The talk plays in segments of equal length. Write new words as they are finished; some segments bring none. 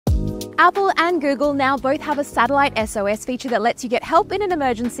Apple and Google now both have a satellite SOS feature that lets you get help in an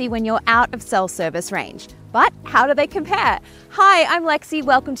emergency when you're out of cell service range. But how do they compare? Hi, I'm Lexi.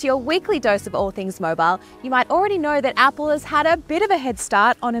 Welcome to your weekly dose of all things mobile. You might already know that Apple has had a bit of a head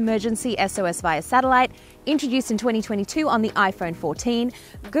start on emergency SOS via satellite, introduced in 2022 on the iPhone 14.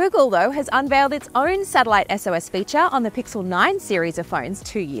 Google, though, has unveiled its own satellite SOS feature on the Pixel 9 series of phones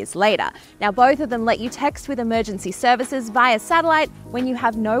 2 years later. Now, both of them let you text with emergency services via satellite when you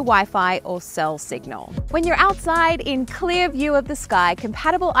have no Wi-Fi or cell signal. When you're outside in clear view of the sky,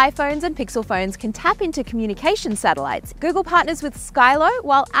 compatible iPhones and Pixel phones can tap into communication satellites. Google partners with Skylo,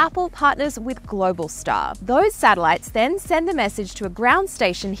 while Apple partners with Globalstar. Those satellites then send the message to a ground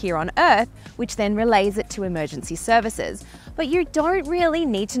station here on Earth, which then relays it to emergency services. But you don't really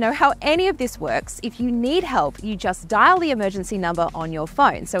need to know how any of this works. If you need help, you just dial the emergency number on your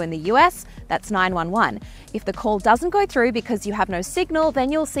phone. So in the US, that's 911. If the call doesn't go through because you have no signal,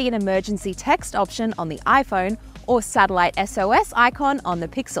 then you'll see an emergency text option on the iPhone or satellite SOS icon on the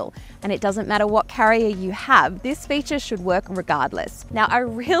Pixel. And it doesn't matter what carrier you have, this feature should work regardless. Now, a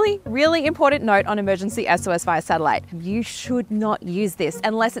really important note on emergency SOS via satellite. You should not use this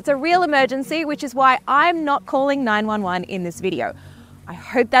unless it's a real emergency, which is why I'm not calling 911 in this video. I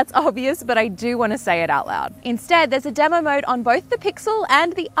hope that's obvious, but I do want to say it out loud. Instead, there's a demo mode on both the Pixel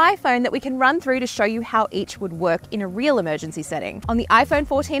and the iPhone that we can run through to show you how each would work in a real emergency setting. On the iPhone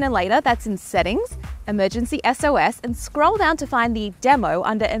 14 and later, that's in Settings, Emergency SOS, and scroll down to find the demo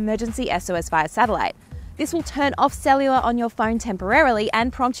under Emergency SOS via satellite. This will turn off cellular on your phone temporarily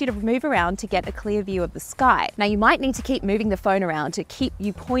and prompt you to move around to get a clear view of the sky. Now, you might need to keep moving the phone around to keep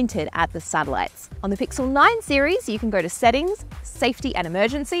you pointed at the satellites. On the Pixel 9 series, you can go to Settings, Safety and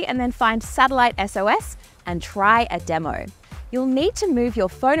Emergency, and then find Satellite SOS and try a demo. You'll need to move your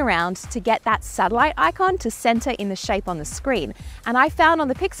phone around to get that satellite icon to center in the shape on the screen. And I found on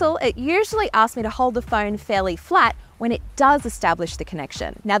the Pixel, it usually asks me to hold the phone fairly flat when it does establish the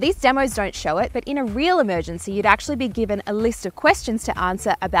connection. Now, these demos don't show it, but in a real emergency, you'd actually be given a list of questions to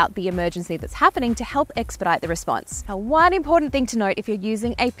answer about the emergency that's happening to help expedite the response. Now, one important thing to note if you're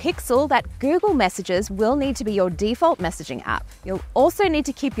using a Pixel, that Google Messages will need to be your default messaging app. You'll also need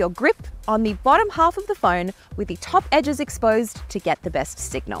to keep your grip on the bottom half of the phone with the top edges exposed to get the best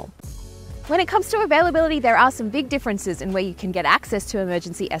signal. When it comes to availability, there are some big differences in where you can get access to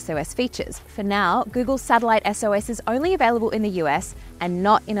emergency SOS features. For now, Google's satellite SOS is only available in the US and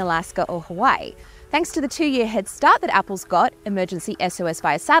not in Alaska or Hawaii. Thanks to the 2-year head start that Apple's got, emergency SOS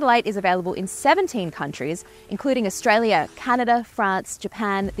via satellite is available in 17 countries, including Australia, Canada, France,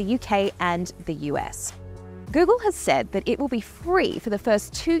 Japan, the UK, and the US. Google has said that it will be free for the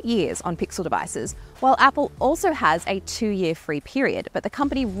first 2 years on Pixel devices, while Apple also has a 2-year free period. But the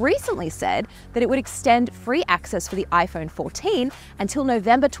company recently said that it would extend free access for the iPhone 14 until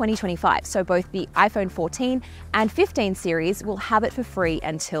November 2025. So both the iPhone 14 and 15 series will have it for free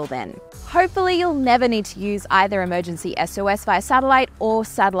until then. Hopefully you'll never need to use either emergency SOS via satellite or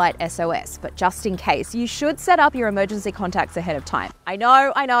satellite SOS, but just in case, you should set up your emergency contacts ahead of time. I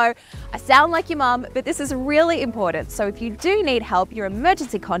know, I sound like your mum, but this is really important. So if you do need help, your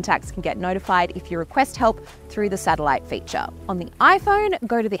emergency contacts can get notified if you request help through the satellite feature. On the iPhone,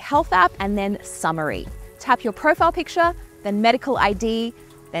 go to the Health app and then Summary. Tap your profile picture, then Medical ID,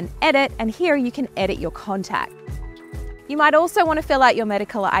 then Edit, and here you can edit your contact. You might also want to fill out your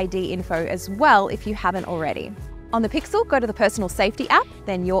medical ID info as well if you haven't already. On the Pixel, go to the Personal Safety app,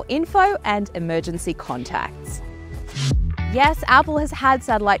 then Your Info and Emergency Contacts. Yes, Apple has had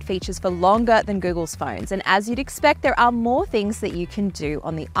satellite features for longer than Google's phones, and as you'd expect, there are more things that you can do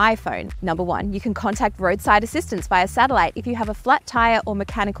on the iPhone. Number one, you can contact roadside assistance via satellite if you have a flat tire or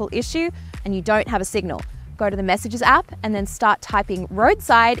mechanical issue and you don't have a signal. Go to the Messages app and then start typing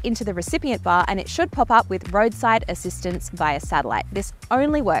roadside into the recipient bar, and it should pop up with roadside assistance via satellite. This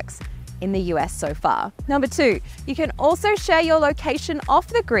only works in the US so far. Number two, you can also share your location off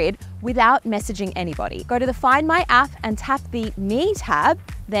the grid without messaging anybody. Go to the Find My app and tap the Me tab,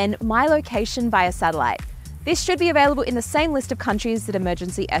 then My Location via satellite. This should be available in the same list of countries that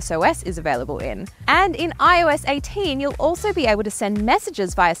emergency SOS is available in. And in iOS 18, you'll also be able to send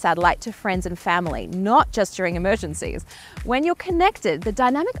messages via satellite to friends and family, not just during emergencies. When you're connected, the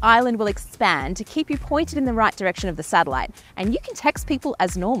dynamic island will expand to keep you pointed in the right direction of the satellite, and you can text people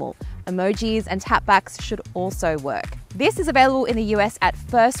as normal. Emojis and tapbacks should also work. This is available in the US at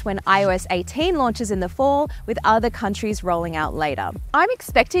first when iOS 18 launches in the fall, with other countries rolling out later. I'm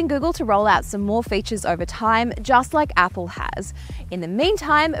expecting Google to roll out some more features over time, just like Apple has. In the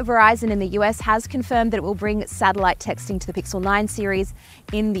meantime, Verizon in the US has confirmed that it will bring satellite texting to the Pixel 9 series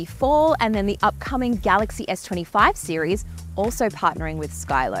in the fall, and then the upcoming Galaxy S25 series also partnering with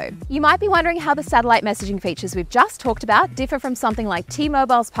Skylo. You might be wondering how the satellite messaging features we've just talked about differ from something like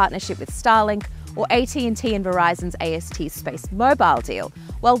T-Mobile's partnership with Starlink or AT&T and Verizon's AST Space Mobile deal.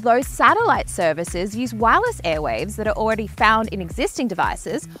 Well, those satellite services use wireless airwaves that are already found in existing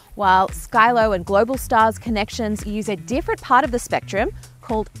devices, while Skylo and Globalstar's connections use a different part of the spectrum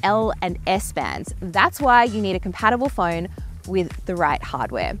called L and S bands. That's why you need a compatible phone with the right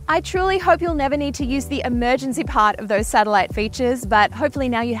hardware. I truly hope you'll never need to use the emergency part of those satellite features, but hopefully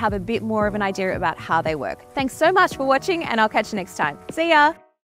now you have a bit more of an idea about how they work. Thanks so much for watching, and I'll catch you next time. See ya!